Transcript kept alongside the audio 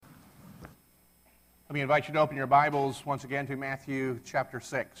Let me invite you to open your Bibles once again to Matthew chapter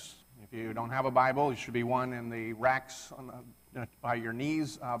 6. If you don't have a Bible, there should be one in the racks by your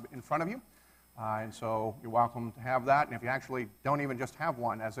knees in front of you. And so you're welcome to have that. And if you actually don't even just have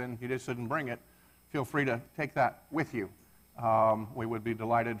one, as in you just didn't bring it, feel free to take that with you. We would be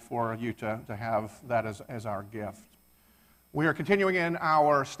delighted for you to have that as our gift. We are continuing in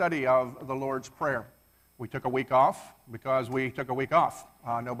our study of the Lord's Prayer. We took a week off because we took a week off.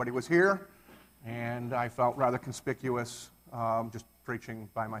 Nobody was here. And I felt rather conspicuous just preaching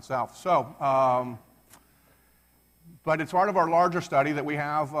by myself. But it's part of our larger study that we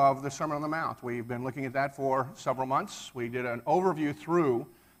have of the Sermon on the Mount. We've been looking at that for several months. We did an overview through,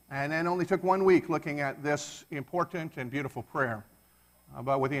 and then only took 1 week looking at this important and beautiful prayer.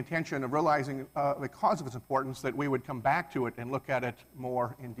 But with the intention of realizing, because of its importance, that we would come back to it and look at it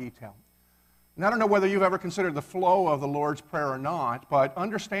more in detail. And I don't know whether you've ever considered the flow of the Lord's Prayer or not, but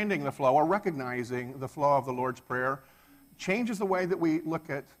understanding the flow or recognizing the flow of the Lord's Prayer changes the way that we look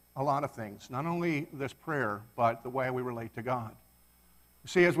at a lot of things. Not only this prayer, but the way we relate to God. You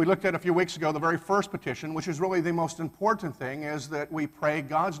see, as we looked at a few weeks ago, the very first petition, which is really the most important thing, is that we pray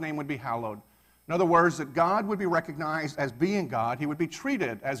God's name would be hallowed. In other words, that God would be recognized as being God. He would be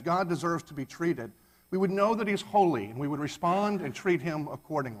treated as God deserves to be treated. We would know that He's holy, and we would respond and treat Him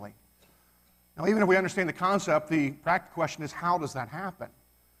accordingly. Now, even if we understand the concept, the practical question is, how does that happen?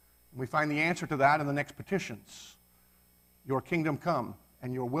 And we find the answer to that in the next petitions. Your kingdom come,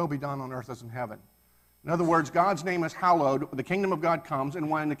 and your will be done on earth as in heaven. In other words, God's name is hallowed, the kingdom of God comes, and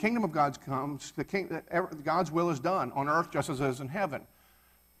when the kingdom of God comes, God's will is done on earth just as it is in heaven.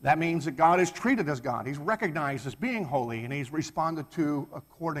 That means that God is treated as God. He's recognized as being holy, and He's responded to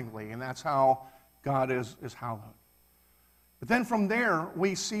accordingly, and that's how God is hallowed. But then from there,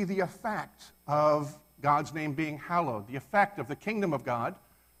 we see the effect of God's name being hallowed, the effect of the kingdom of God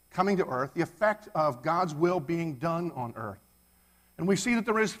coming to earth, the effect of God's will being done on earth. And we see that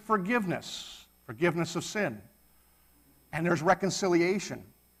there is forgiveness of sin. And there's reconciliation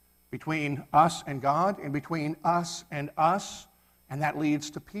between us and God and between us, and that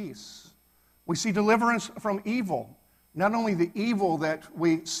leads to peace. We see deliverance from evil, not only the evil that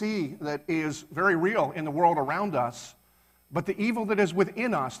we see that is very real in the world around us, but the evil that is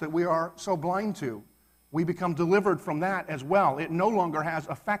within us that we are so blind to. We become delivered from that as well. It no longer has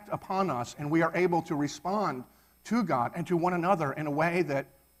effect upon us, and we are able to respond to God and to one another in a way that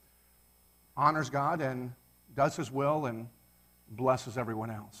honors God and does His will and blesses everyone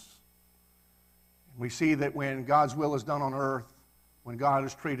else. We see that when God's will is done on earth, when God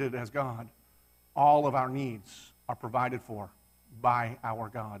is treated as God, all of our needs are provided for by our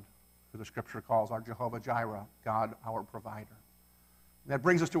God, who the Scripture calls our Jehovah Jireh, God our provider. And that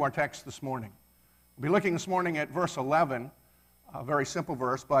brings us to our text this morning. We'll be looking this morning at verse 11, a very simple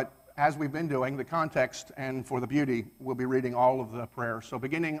verse, but as we've been doing, the context and for the beauty, we'll be reading all of the prayers. So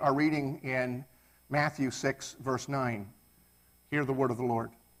beginning our reading in Matthew 6, verse 9, hear the word of the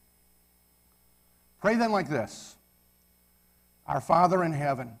Lord. Pray then like this: Our Father in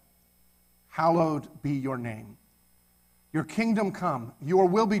heaven, hallowed be your name. Your kingdom come, your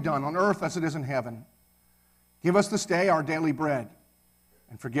will be done on earth as it is in heaven. Give us this day our daily bread,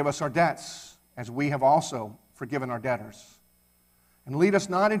 and forgive us our debts, as we have also forgiven our debtors. And lead us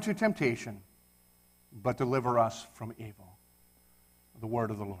not into temptation, but deliver us from evil. The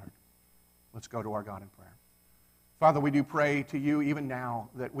word of the Lord. Let's go to our God in prayer. Father, we do pray to you even now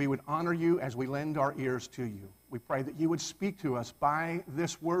that we would honor you as we lend our ears to you. We pray that you would speak to us by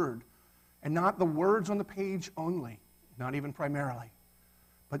this word, and not the words on the page only, not even primarily,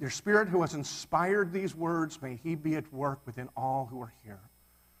 but your Spirit who has inspired these words, may He be at work within all who are here.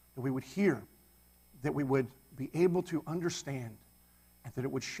 That we would hear, that we would be able to understand, and that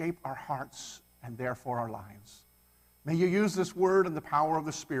it would shape our hearts and therefore our lives. May you use this word and the power of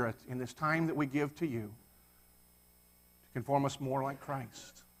the Spirit in this time that we give to you to conform us more like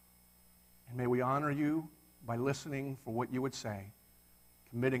Christ. And may we honor you by listening for what you would say,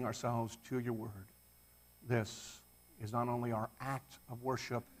 committing ourselves to your word. This is not only our act of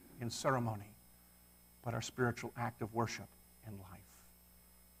worship in ceremony, but our spiritual act of worship in life.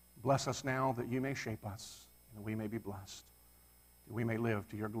 Bless us now that you may shape us, and that we may be blessed, that we may live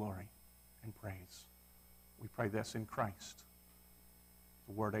to your glory and praise. We pray this in Christ,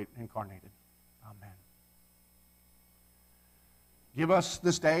 the Word incarnated. Amen. Give us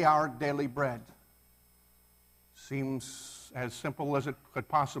this day our daily bread. Seems as simple as it could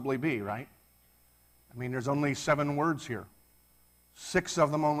possibly be, right? I mean, there's only 7 words here. 6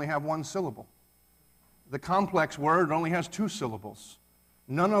 of them only have 1 syllable. The complex word only has 2 syllables.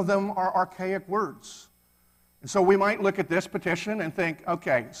 None of them are archaic words. And so we might look at this petition and think,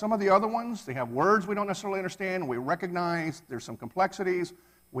 okay, some of the other ones, they have words we don't necessarily understand. We recognize there's some complexities.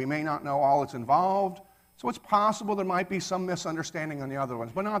 We may not know all that's involved. So it's possible there might be some misunderstanding on the other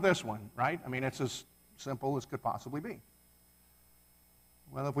ones, but not this one, right? I mean, it's as simple as could possibly be.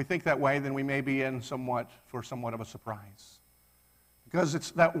 Well, if we think that way, then we may be in somewhat of a surprise. Because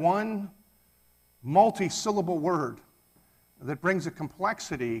it's that one multi-syllable word that brings a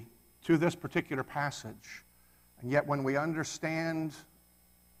complexity to this particular passage. And yet when we understand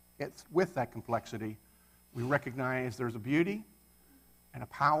it with that complexity, we recognize there's a beauty and a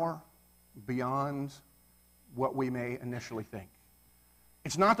power beyond what we may initially think.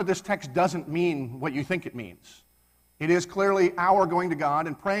 It's not that this text doesn't mean what you think it means. It is clearly our going to God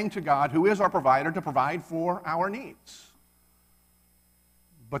and praying to God, who is our provider, to provide for our needs.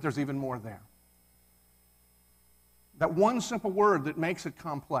 But there's even more there. That one simple word that makes it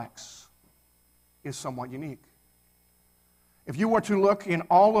complex is somewhat unique. If you were to look in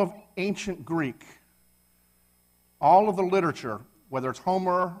all of ancient Greek, all of the literature, whether it's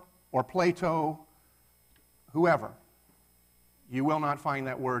Homer or Plato, whoever, you will not find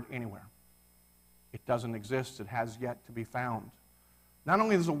that word anywhere. It doesn't exist. It has yet to be found. Not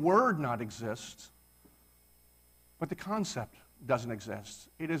only does the word not exist, but the concept doesn't exist.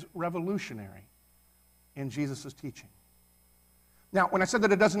 It is revolutionary in Jesus' teaching. Now, when I said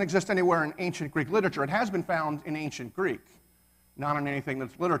that it doesn't exist anywhere in ancient Greek literature, it has been found in ancient Greek, not in anything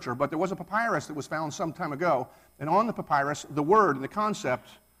that's literature, but there was a papyrus that was found some time ago, and on the papyrus, the word, the concept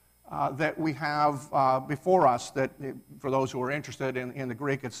that we have before us, that for those who are interested in the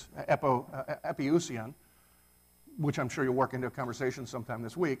Greek, it's epiousion, which I'm sure you'll work into a conversation sometime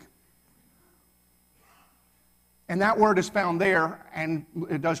this week. And that word is found there, and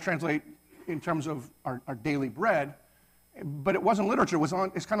it does translate in terms of our daily bread, but it wasn't literature.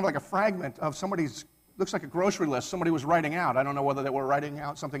 It's kind of like a fragment of somebody's, looks like a grocery list somebody was writing out. I don't know whether they were writing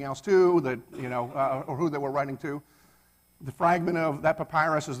out something else too, or who they were writing to. The fragment of that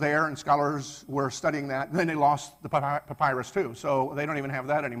papyrus is there, and scholars were studying that. And then they lost the papyrus too, so they don't even have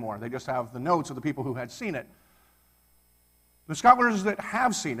that anymore. They just have the notes of the people who had seen it. The scholars that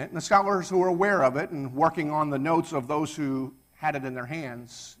have seen it, and the scholars who are aware of it and working on the notes of those who had it in their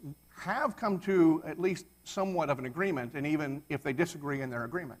hands, have come to at least somewhat of an agreement, and even if they disagree in their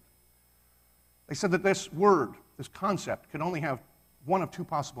agreement. They said that this word, this concept, could only have one of two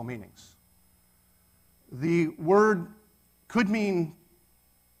possible meanings. The word could mean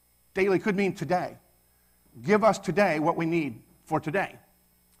daily, could mean today. Give us today what we need for today.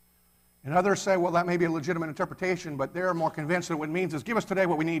 And others say, well, that may be a legitimate interpretation, but they're more convinced that what it means is give us today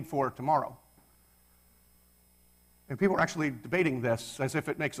what we need for tomorrow. And people are actually debating this as if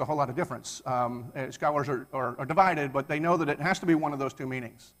it makes a whole lot of difference. Scholars are divided, but they know that it has to be one of those two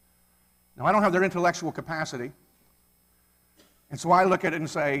meanings. Now, I don't have their intellectual capacity, and so I look at it and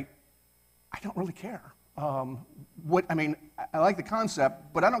say, I don't really care. I like the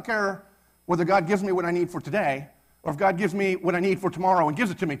concept, but I don't care whether God gives me what I need for today, or if God gives me what I need for tomorrow and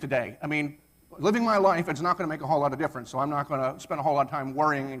gives it to me today. I mean, living my life, it's not going to make a whole lot of difference, so I'm not going to spend a whole lot of time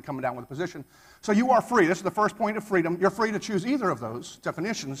worrying and coming down with a position. So you are free. This is the first point of freedom. You're free to choose either of those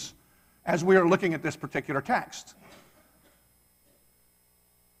definitions as we are looking at this particular text.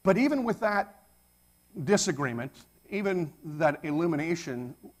 But even with that disagreement, even that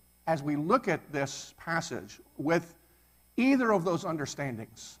illumination, as we look at this passage with either of those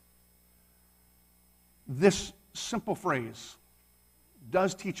understandings, this simple phrase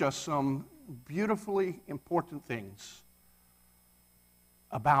does teach us some beautifully important things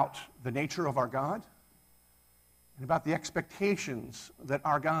about the nature of our God and about the expectations that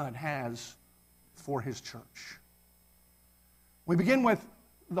our God has for his church. We begin with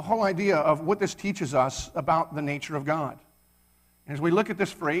the whole idea of what this teaches us about the nature of God. And as we look at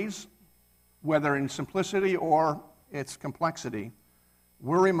this phrase, whether in simplicity or its complexity,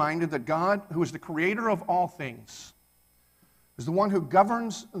 we're reminded that God, who is the creator of all things, is the one who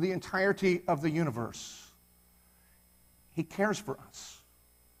governs the entirety of the universe. He cares for us.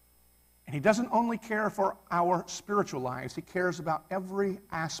 And he doesn't only care for our spiritual lives, he cares about every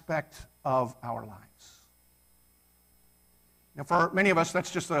aspect of our lives. Now, for many of us, that's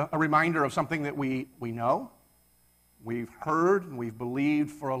just a reminder of something that we know, we've heard, and we've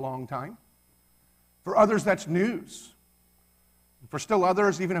believed for a long time. For others, that's news. For still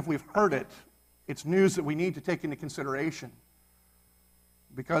others, even if we've heard it, it's news that we need to take into consideration.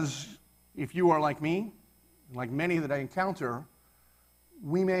 Because if you are like me, and like many that I encounter,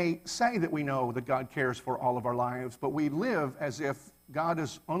 we may say that we know that God cares for all of our lives, but we live as if God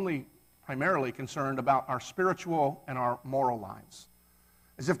is only primarily concerned about our spiritual and our moral lives.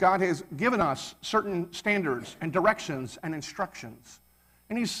 as if God has given us certain standards and directions and instructions.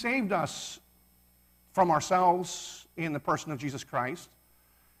 And he's saved us from ourselves in the person of Jesus Christ,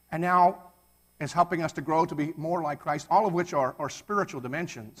 and now is helping us to grow to be more like Christ, all of which are spiritual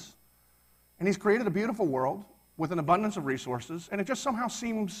dimensions. And he's created a beautiful world with an abundance of resources, and it just somehow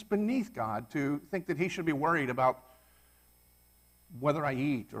seems beneath God to think that he should be worried about whether I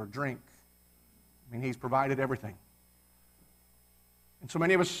eat or drink. I mean, he's provided everything. And so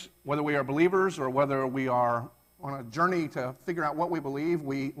many of us, whether we are believers or whether we are on a journey to figure out what we believe,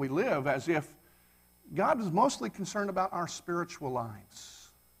 we live as if God is mostly concerned about our spiritual lives.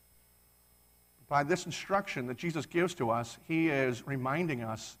 By this instruction that Jesus gives to us, he is reminding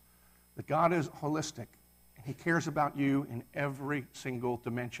us that God is holistic, and he cares about you in every single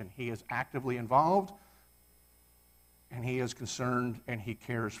dimension. He is actively involved, and he is concerned, and he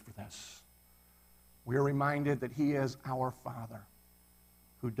cares for this. We are reminded that he is our Father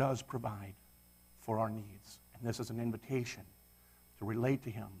who does provide for our needs. And this is an invitation to relate to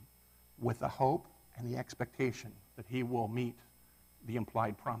him with the hope and the expectation that he will meet the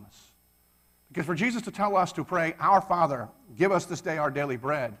implied promise. Because for Jesus to tell us to pray, "Our Father, give us this day our daily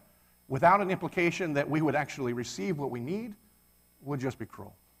bread," without an implication that we would actually receive what we need, would just be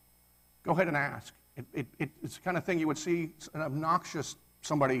cruel. Go ahead and ask. It's the kind of thing you would see an obnoxious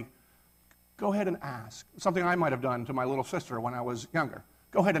somebody, go ahead and ask. Something I might have done to my little sister when I was younger.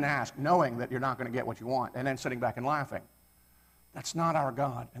 Go ahead and ask, knowing that you're not going to get what you want, and then sitting back and laughing. That's not our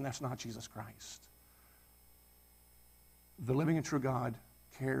God, and that's not Jesus Christ. The living and true God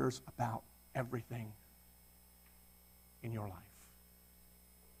cares about everything in your life.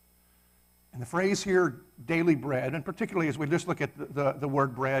 And the phrase here, daily bread, and particularly as we just look at the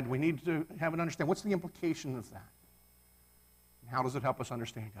word bread, we need to have an understanding. What's the implication of that? And how does it help us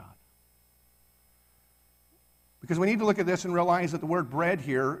understand God? Because we need to look at this and realize that the word bread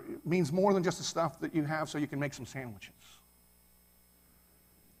here means more than just the stuff that you have so you can make some sandwiches.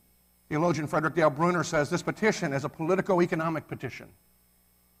 Theologian Frederick Dale Bruner says this petition is a politico-economic petition.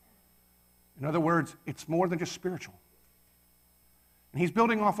 In other words, it's more than just spiritual. And he's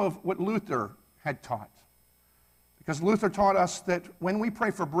building off of what Luther had taught. Because Luther taught us that when we pray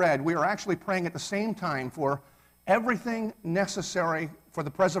for bread, we are actually praying at the same time for everything necessary for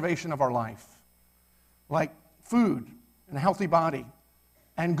the preservation of our life. Like food and a healthy body,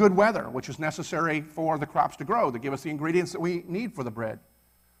 and good weather, which is necessary for the crops to grow, to give us the ingredients that we need for the bread,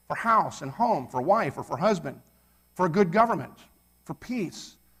 for house and home, for wife or for husband, for a good government, for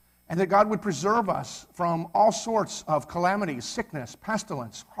peace, and that God would preserve us from all sorts of calamities, sickness,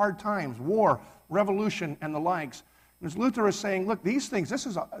 pestilence, hard times, war, revolution, and the likes. And as Luther is saying, look, these things, this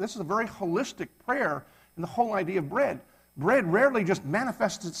is a very holistic prayer in the whole idea of bread. Bread rarely just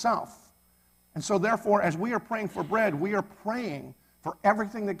manifests itself. And so therefore, as we are praying for bread, we are praying for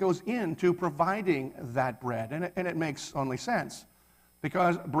everything that goes into providing that bread. And it makes only sense,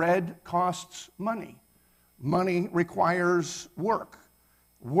 because bread costs money. Money requires work.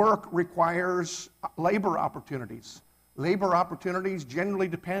 Work requires labor opportunities. Labor opportunities generally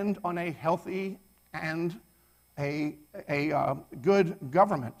depend on a healthy and a good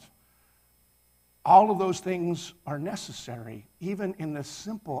government. All of those things are necessary, even in the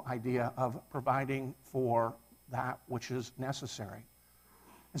simple idea of providing for that which is necessary.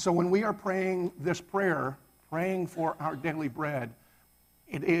 And so when we are praying this prayer, praying for our daily bread,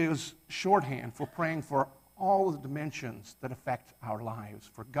 it is shorthand for praying for all of the dimensions that affect our lives,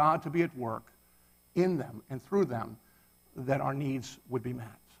 for God to be at work in them and through them, that our needs would be met.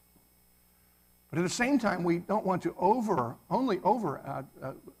 But at the same time, we don't want to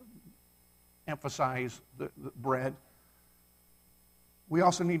emphasize the bread. We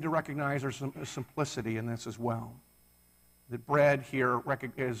also need to recognize there's some simplicity in this as well. That bread here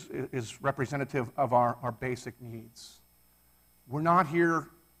is representative of our basic needs. We're not here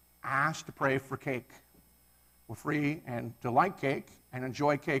asked to pray for cake. We're free and to like cake and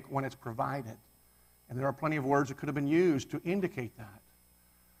enjoy cake when it's provided. And there are plenty of words that could have been used to indicate that.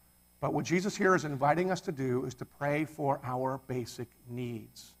 But what Jesus here is inviting us to do is to pray for our basic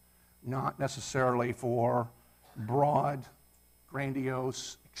needs, not necessarily for broad,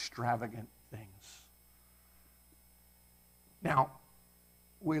 grandiose, extravagant things. Now,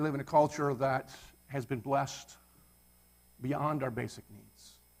 we live in a culture that has been blessed beyond our basic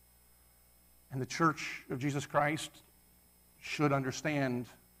needs. And the Church of Jesus Christ should understand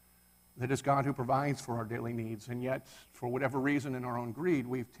that it's God who provides for our daily needs. And yet, for whatever reason, in our own greed,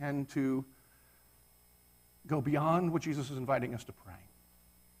 we tend to go beyond what Jesus is inviting us to pray.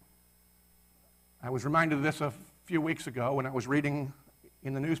 I was reminded of this a few weeks ago when I was reading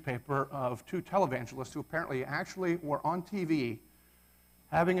in the newspaper of two televangelists who apparently actually were on TV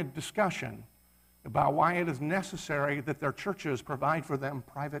having a discussion about why it is necessary that their churches provide for them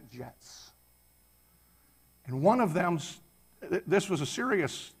private jets. And one of them, this was a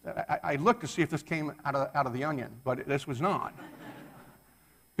serious, I looked to see if this came out of the Onion, but this was not.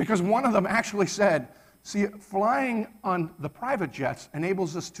 Because one of them actually said, see, flying on the private jets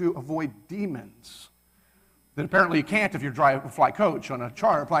enables us to avoid demons that apparently you can't if you fly coach on a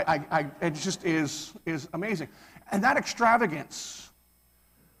charter flight. It just is amazing. And that extravagance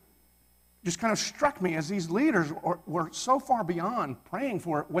just kind of struck me as these leaders were so far beyond praying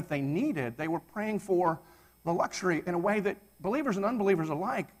for what they needed. They were praying for the luxury in a way that believers and unbelievers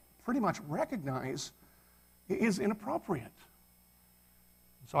alike pretty much recognize is inappropriate.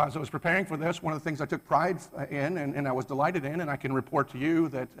 So as I was preparing for this, one of the things I took pride in and I was delighted in, and I can report to you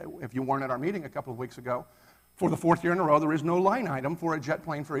that if you weren't at our meeting a couple of weeks ago, for the 4th year in a row, there is no line item for a jet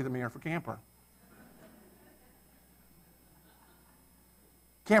plane for either me or for Camper.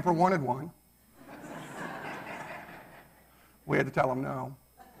 Camper wanted one. We had to tell him no.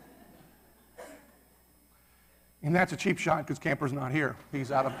 And that's a cheap shot because Camper's not here.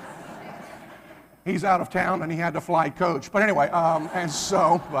 He's out of town and he had to fly coach. But anyway, I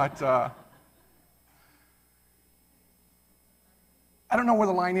don't know where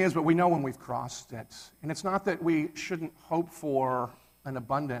the line is, but we know when we've crossed it. And it's not that we shouldn't hope for an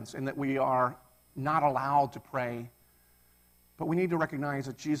abundance and that we are not allowed to pray, but we need to recognize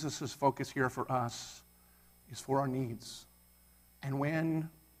that Jesus' focus here for us is for our needs. And when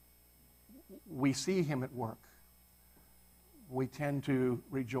we see him at work, we tend to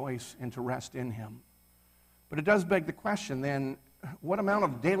rejoice and to rest in him. But it does beg the question then, what amount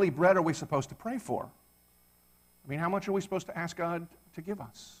of daily bread are we supposed to pray for? I mean, how much are we supposed to ask God to give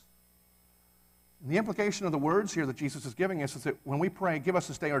us? And the implication of the words here that Jesus is giving us is that when we pray, give us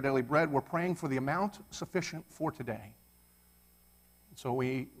this day our daily bread, we're praying for the amount sufficient for today. So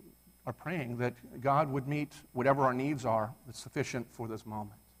we are praying that God would meet whatever our needs are that's sufficient for this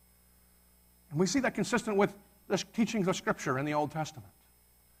moment. And we see that consistent with the teachings of Scripture in the Old Testament.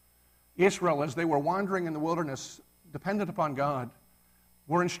 Israel, as they were wandering in the wilderness, dependent upon God,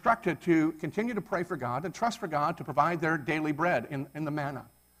 were instructed to continue to pray for God and trust for God to provide their daily bread in the manna.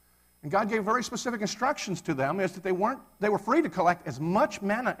 And God gave very specific instructions to them as that they were free to collect as much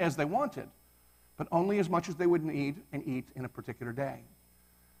manna as they wanted, but only as much as they would need and eat in a particular day.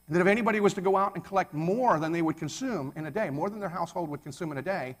 And that if anybody was to go out and collect more than they would consume in a day, more than their household would consume in a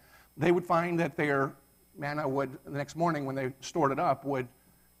day, they would find that their manna would, the next morning when they stored it up, would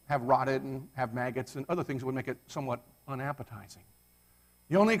have rotted and have maggots and other things that would make it somewhat unappetizing.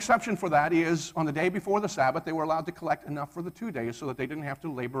 The only exception for that is on the day before the Sabbath, they were allowed to collect enough for the 2 days so that they didn't have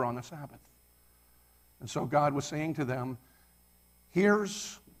to labor on the Sabbath. And so God was saying to them,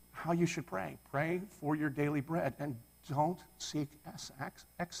 here's how you should pray. Pray for your daily bread and don't seek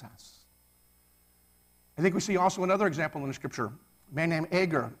excess. I think we see also another example in the Scripture. A man named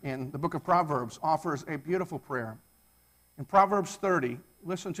Agur in the book of Proverbs offers a beautiful prayer. In Proverbs 30,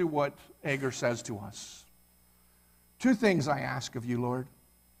 listen to what Agur says to us. 2 things I ask of you, Lord.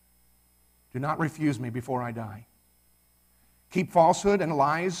 Do not refuse me before I die. Keep falsehood and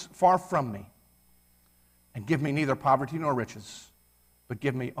lies far from me, and give me neither poverty nor riches, but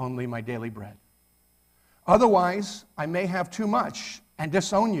give me only my daily bread. Otherwise, I may have too much and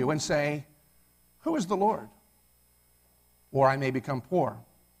disown you and say, who is the Lord? Or I may become poor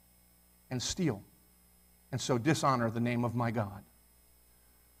and steal, and so dishonor the name of my God.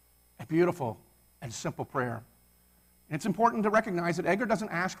 A beautiful and simple prayer. And it's important to recognize that Agur doesn't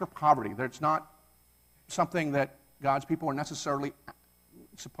ask for poverty. That's not something that God's people are necessarily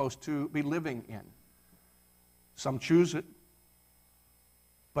supposed to be living in. Some choose it.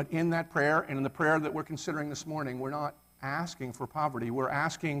 But in that prayer, and in the prayer that we're considering this morning, we're not asking for poverty. We're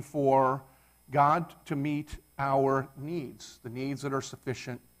asking for God to meet our needs, the needs that are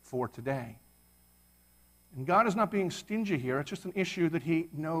sufficient for today. And God is not being stingy here. It's just an issue that he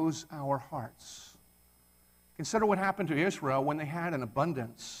knows our hearts. Consider what happened to Israel when they had an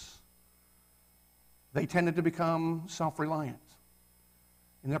abundance. They tended to become self-reliant.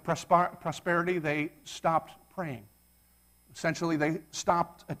 In their prosperity, they stopped praying. Essentially, they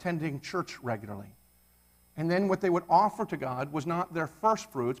stopped attending church regularly. And then what they would offer to God was not their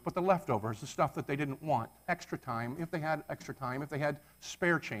first fruits, but the leftovers, the stuff that they didn't want. Extra time, if they had extra time, if they had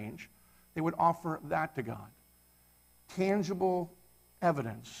spare change, they would offer that to God. Tangible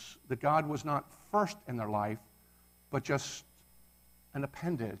evidence that God was not first in their life, but just an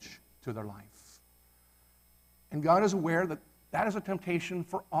appendage to their life. And God is aware that that is a temptation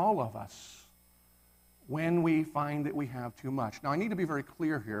for all of us when we find that we have too much. Now, I need to be very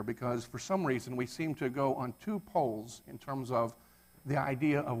clear here because for some reason we seem to go on 2 poles in terms of the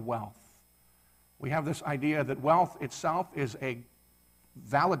idea of wealth. We have this idea that wealth itself is a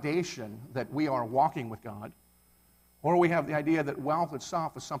validation that we are walking with God, or we have the idea that wealth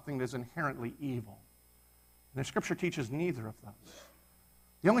itself is something that is inherently evil. And the Scripture teaches neither of those.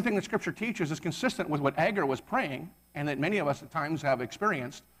 The only thing that Scripture teaches is consistent with what Agur was praying, and that many of us at times have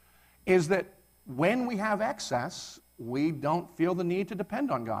experienced, is that when we have excess, we don't feel the need to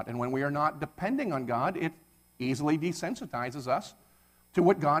depend on God. And when we are not depending on God, it easily desensitizes us to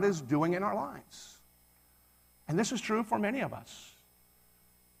what God is doing in our lives. And this is true for many of us.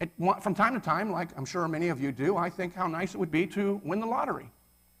 From time to time, like I'm sure many of you do, I think how nice it would be to win the lottery.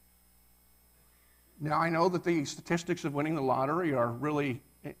 Now, I know that the statistics of winning the lottery are really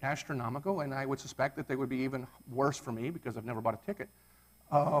astronomical, and I would suspect that they would be even worse for me because I've never bought a ticket.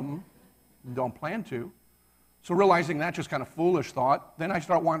 Don't plan to. So realizing that's just kind of foolish thought, then I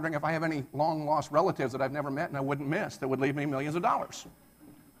start wondering if I have any long-lost relatives that I've never met and I wouldn't miss that would leave me millions of dollars.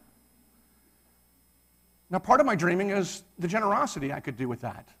 Now, part of my dreaming is the generosity I could do with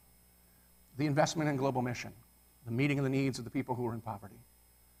that, the investment in global mission, the meeting of the needs of the people who are in poverty.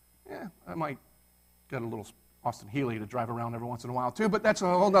 Yeah, I might get a little Austin Healey to drive around every once in a while too, but that's a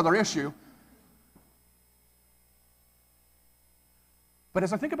whole other issue. But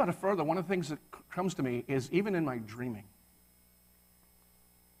as I think about it further, one of the things that comes to me is even in my dreaming,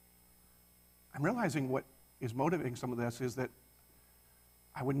 I'm realizing what is motivating some of this is that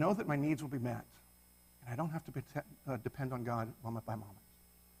I would know that my needs will be met, and I don't have to depend on God moment by moment.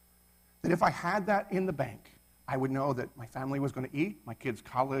 That if I had that in the bank, I would know that my family was going to eat, my kids'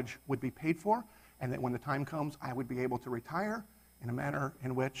 college would be paid for, and that when the time comes, I would be able to retire in a manner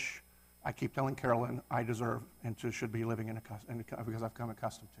in which I keep telling Carolyn I deserve and should be living because I've come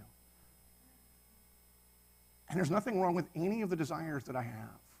accustomed to. And there's nothing wrong with any of the desires that I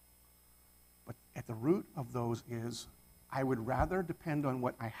have. But at the root of those is I would rather depend on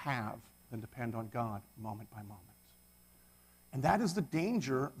what I have than depend on God moment by moment. And that is the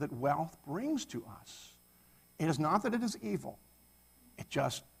danger that wealth brings to us. It is not that it is evil. It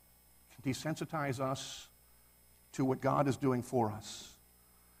just can desensitize us to what God is doing for us.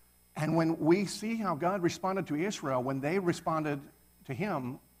 And when we see how God responded to Israel, when they responded to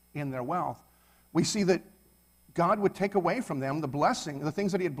him in their wealth, we see that God would take away from them the blessing, the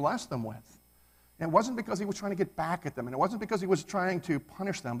things that he had blessed them with. And it wasn't because he was trying to get back at them, and it wasn't because he was trying to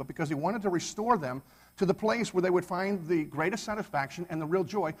punish them, but because he wanted to restore them to the place where they would find the greatest satisfaction and the real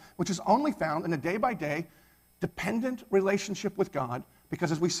joy, which is only found in a day-by-day, dependent relationship with God,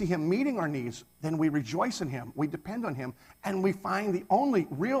 because as we see him meeting our needs, then we rejoice in him, we depend on him, and we find the only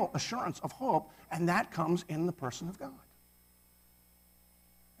real assurance of hope, and that comes in the person of God.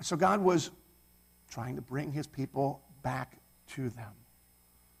 And so God was trying to bring his people back to them.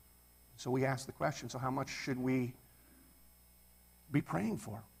 So we ask the question, so how much should we be praying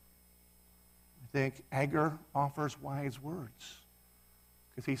for? I think Agur offers wise words,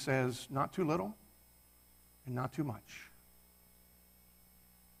 because he says, not too little and not too much.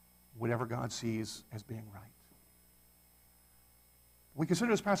 Whatever God sees as being right. When we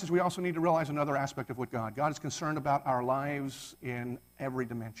consider this passage, we also need to realize another aspect of what God is concerned about our lives in every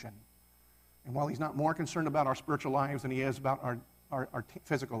dimension. And while he's not more concerned about our spiritual lives than he is about our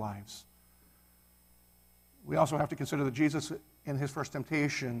physical lives, we also have to consider that Jesus, in his first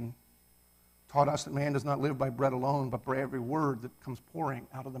temptation, taught us that man does not live by bread alone, but by every word that comes pouring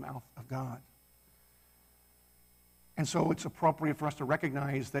out of the mouth of God. And so it's appropriate for us to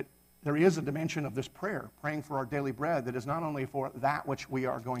recognize that there is a dimension of this prayer, praying for our daily bread, that is not only for that which we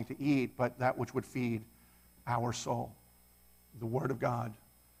are going to eat, but that which would feed our soul, the Word of God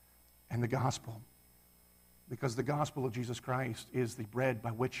and the gospel. Because the gospel of Jesus Christ is the bread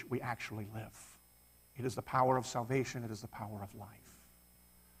by which we actually live. It is the power of salvation. It is the power of life.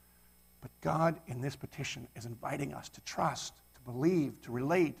 But God, in this petition, is inviting us to trust, to believe, to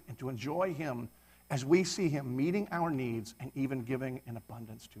relate, and to enjoy him as we see him meeting our needs and even giving in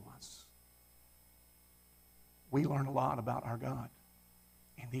abundance to us. We learn a lot about our God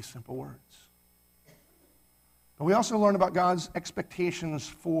in these simple words. But we also learn about God's expectations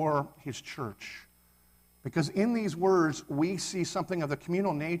for his church. Because in these words, we see something of the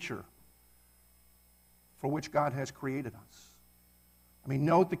communal nature for which God has created us. I mean,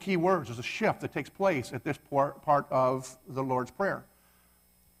 note the key words. There's a shift that takes place at this part of the Lord's Prayer.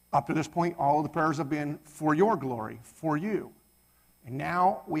 Up to this point, all of the prayers have been for your glory, for you. And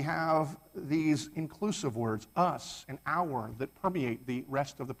now we have these inclusive words, us and our, that permeate the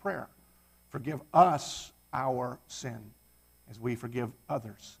rest of the prayer. Forgive us our sin as we forgive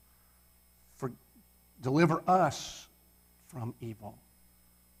others. Deliver us from evil.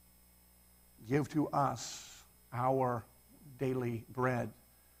 Give to us our daily bread.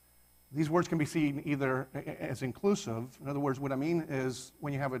 These words can be seen either as inclusive. In other words, what I mean is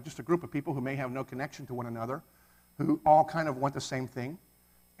when you have just a group of people who may have no connection to one another, who all kind of want the same thing,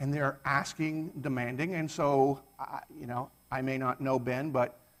 and they're asking, demanding. And so, I may not know Ben,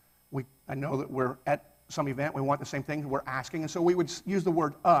 but I know that we're at some event, we want the same thing, we're asking, and so we would use the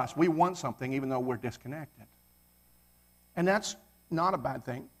word us. We want something even though we're disconnected. And that's not a bad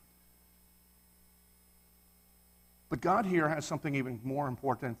thing. But God here has something even more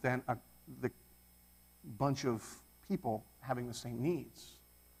important than the bunch of people having the same needs.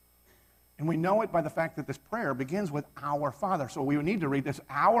 And we know it by the fact that this prayer begins with our Father. So we would need to read this,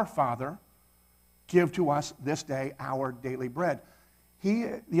 our Father, give to us this day our daily bread.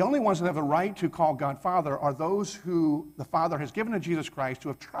 The only ones that have the right to call God Father are those who the Father has given to Jesus Christ, who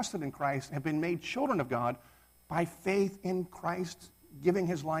have trusted in Christ, have been made children of God by faith in Christ, giving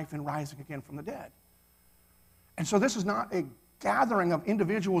his life and rising again from the dead. And so this is not a gathering of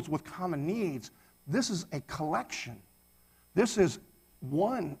individuals with common needs. This is a collection. This is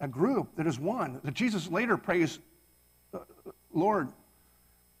a group that is one. That Jesus later prays, Lord,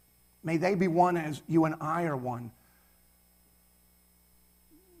 may they be one as you and I are one.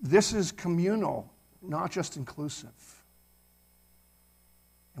 This is communal, not just inclusive.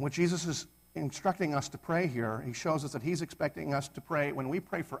 And what Jesus is instructing us to pray here, he shows us that he's expecting us to pray, when we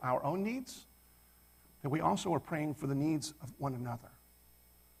pray for our own needs, that we also are praying for the needs of one another.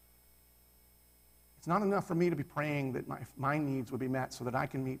 It's not enough for me to be praying that my needs would be met so that I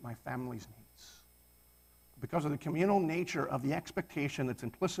can meet my family's needs. Because of the communal nature of the expectation that's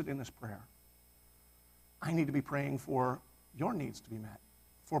implicit in this prayer, I need to be praying for your needs to be met.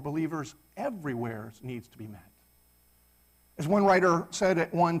 For believers everywhere's needs to be met. As one writer said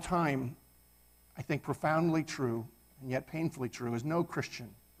at one time, I think profoundly true and yet painfully true, is no Christian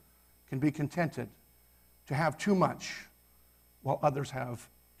can be contented to have too much while others have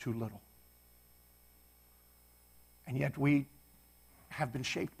too little. And yet we have been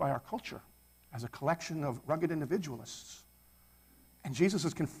shaped by our culture as a collection of rugged individualists. And Jesus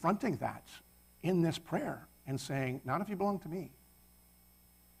is confronting that in this prayer and saying, not if you belong to me.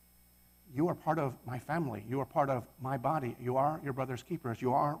 You are part of my family. You are part of my body. You are your brother's keepers.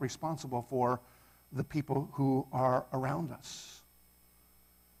 You are responsible for the people who are around us.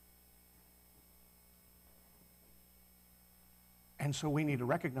 And so we need to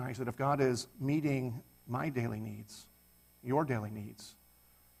recognize that if God is meeting my daily needs, your daily needs,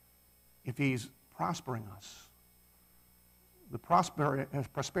 if he's prospering us, the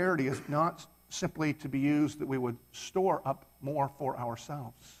prosperity is not simply to be used that we would store up more for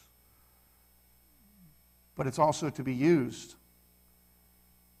ourselves, but it's also to be used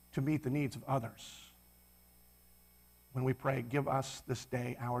to meet the needs of others. When we pray, give us this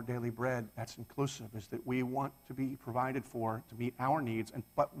day our daily bread, that's inclusive, is that we want to be provided for to meet our needs.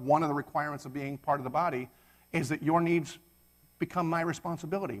 But one of the requirements of being part of the body is that your needs become my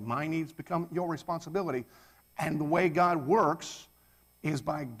responsibility. My needs become your responsibility. And the way God works is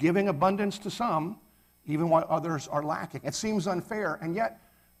by giving abundance to some, even while others are lacking. It seems unfair, and yet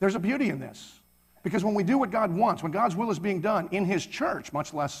there's a beauty in this. Because when we do what God wants, when God's will is being done in his church,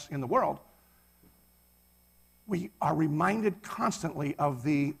 much less in the world, we are reminded constantly of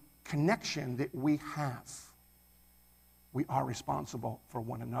the connection that we have. We are responsible for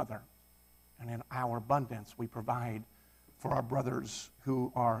one another. And in our abundance, we provide for our brothers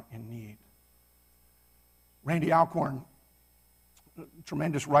who are in need. Randy Alcorn, a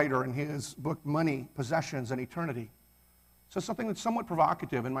tremendous writer, in his book, Money, Possessions, and Eternity, says something that's somewhat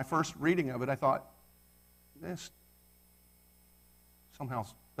provocative. In my first reading of it, I thought, this somehow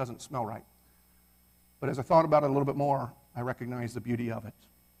doesn't smell right. But as I thought about it a little bit more, I recognized the beauty of it.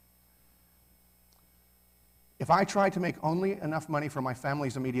 If I try to make only enough money for my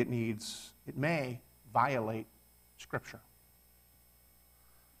family's immediate needs, it may violate Scripture.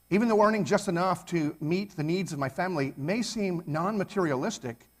 Even though earning just enough to meet the needs of my family may seem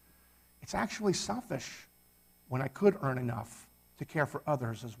non-materialistic, it's actually selfish when I could earn enough to care for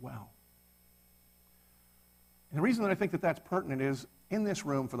others as well. And the reason that I think that that's pertinent is, in this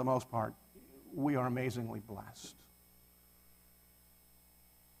room, for the most part, we are amazingly blessed.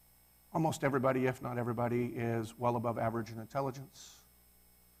 Almost everybody, if not everybody, is well above average in intelligence.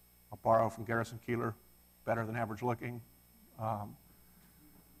 I'll borrow from Garrison Keillor, better than average looking.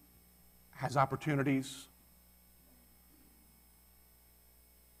 Has opportunities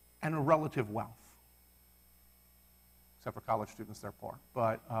and a relative wealth. Except for college students, they're poor.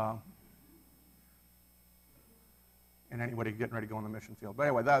 But, and anybody getting ready to go on the mission field. But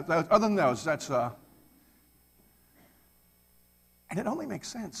anyway, other than those, that's, and it only makes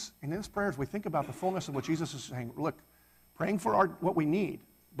sense in this prayer as we think about the fullness of what Jesus is saying. Look, praying for what we need.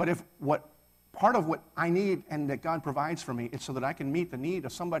 But if part of what I need and that God provides for me is so that I can meet the need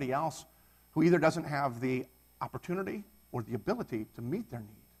of somebody else who either doesn't have the opportunity or the ability to meet their need,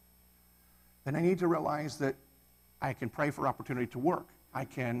 then I need to realize that I can pray for opportunity to work. I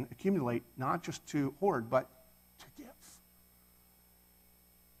can accumulate, not just to hoard, but to give.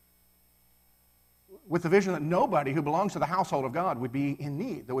 With the vision that nobody who belongs to the household of God would be in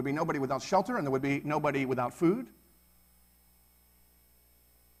need. There would be nobody without shelter, and there would be nobody without food.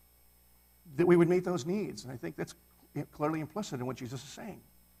 That we would meet those needs. And I think that's clearly implicit in what Jesus is saying.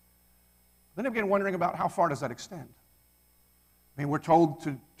 Then I began wondering about how far does that extend? I mean, we're told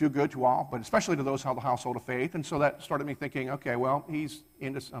to do good to all, but especially to those of the household of faith. And so that started me thinking, okay, well, he's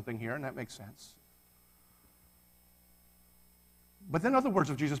into something here, and that makes sense. But then other words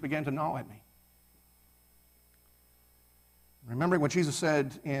of Jesus began to gnaw at me. Remembering what Jesus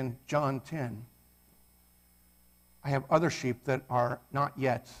said in John 10, I have other sheep that are not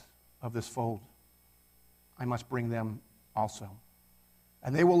yet of this fold. I must bring them also.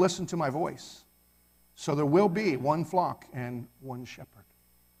 And they will listen to my voice. So there will be one flock and one shepherd.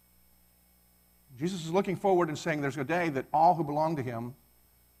 Jesus is looking forward and saying there's a day that all who belong to him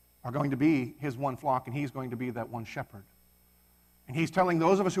are going to be his one flock, and he's going to be that one shepherd. And he's telling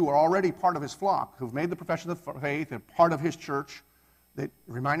those of us who are already part of his flock, who've made the profession of faith and part of his church, that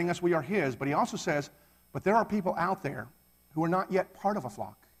reminding us we are his, but he also says, but there are people out there who are not yet part of a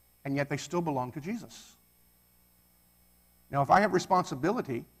flock, and yet they still belong to Jesus. Now, if I have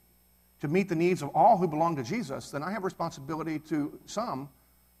responsibility to meet the needs of all who belong to Jesus, then I have responsibility to some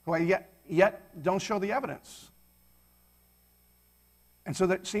who I yet don't show the evidence. And so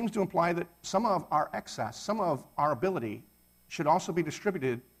that seems to imply that some of our excess, some of our ability should also be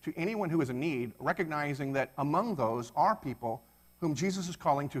distributed to anyone who is in need, recognizing that among those are people whom Jesus is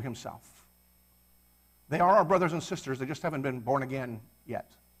calling to himself. They are our brothers and sisters, they just haven't been born again yet.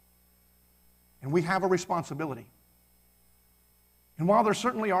 And we have a responsibility. And while there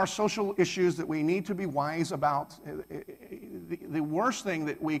certainly are social issues that we need to be wise about, the worst thing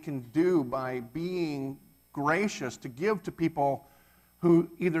that we can do by being gracious to give to people who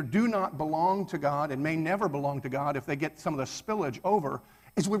either do not belong to God and may never belong to God if they get some of the spillage over,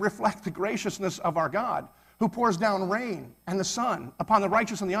 is we reflect the graciousness of our God, who pours down rain and the sun upon the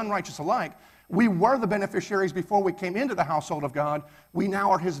righteous and the unrighteous alike. We were the beneficiaries before we came into the household of God. We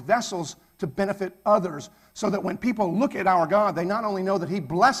now are his vessels to benefit others, so that when people look at our God, they not only know that he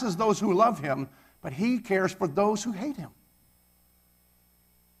blesses those who love him, but he cares for those who hate him.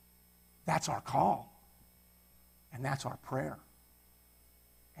 That's our call, and that's our prayer,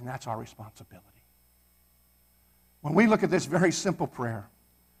 and that's our responsibility. When we look at this very simple prayer,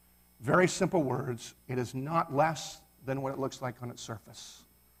 very simple words, it is not less than what it looks like on its surface.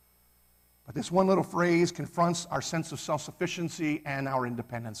 But this one little phrase confronts our sense of self-sufficiency and our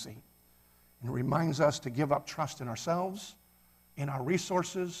independency. And it reminds us to give up trust in ourselves, in our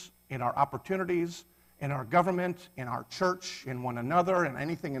resources, in our opportunities, in our government, in our church, in one another, and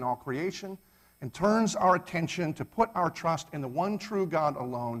anything in all creation, and turns our attention to put our trust in the one true God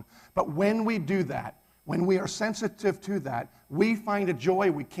alone. But when we do that, when we are sensitive to that, we find a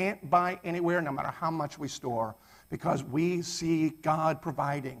joy we can't buy anywhere, no matter how much we store, because we see God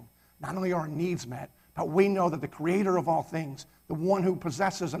providing not only our needs met, but we know that the creator of all things, the one who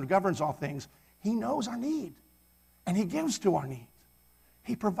possesses and governs all things, he knows our need, and he gives to our need.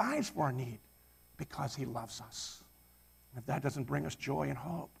 He provides for our need because he loves us. And if that doesn't bring us joy and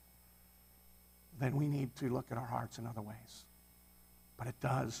hope, then we need to look at our hearts in other ways. But it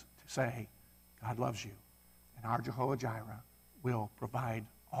does to say, God loves you, and our Jehovah Jireh will provide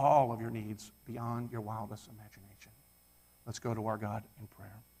all of your needs beyond your wildest imagination. Let's go to our God in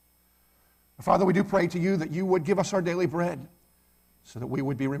prayer. Father, we do pray to you that you would give us our daily bread so that we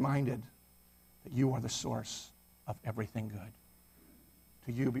would be reminded that you are the source of everything good.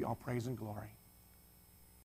 To you be all praise and glory.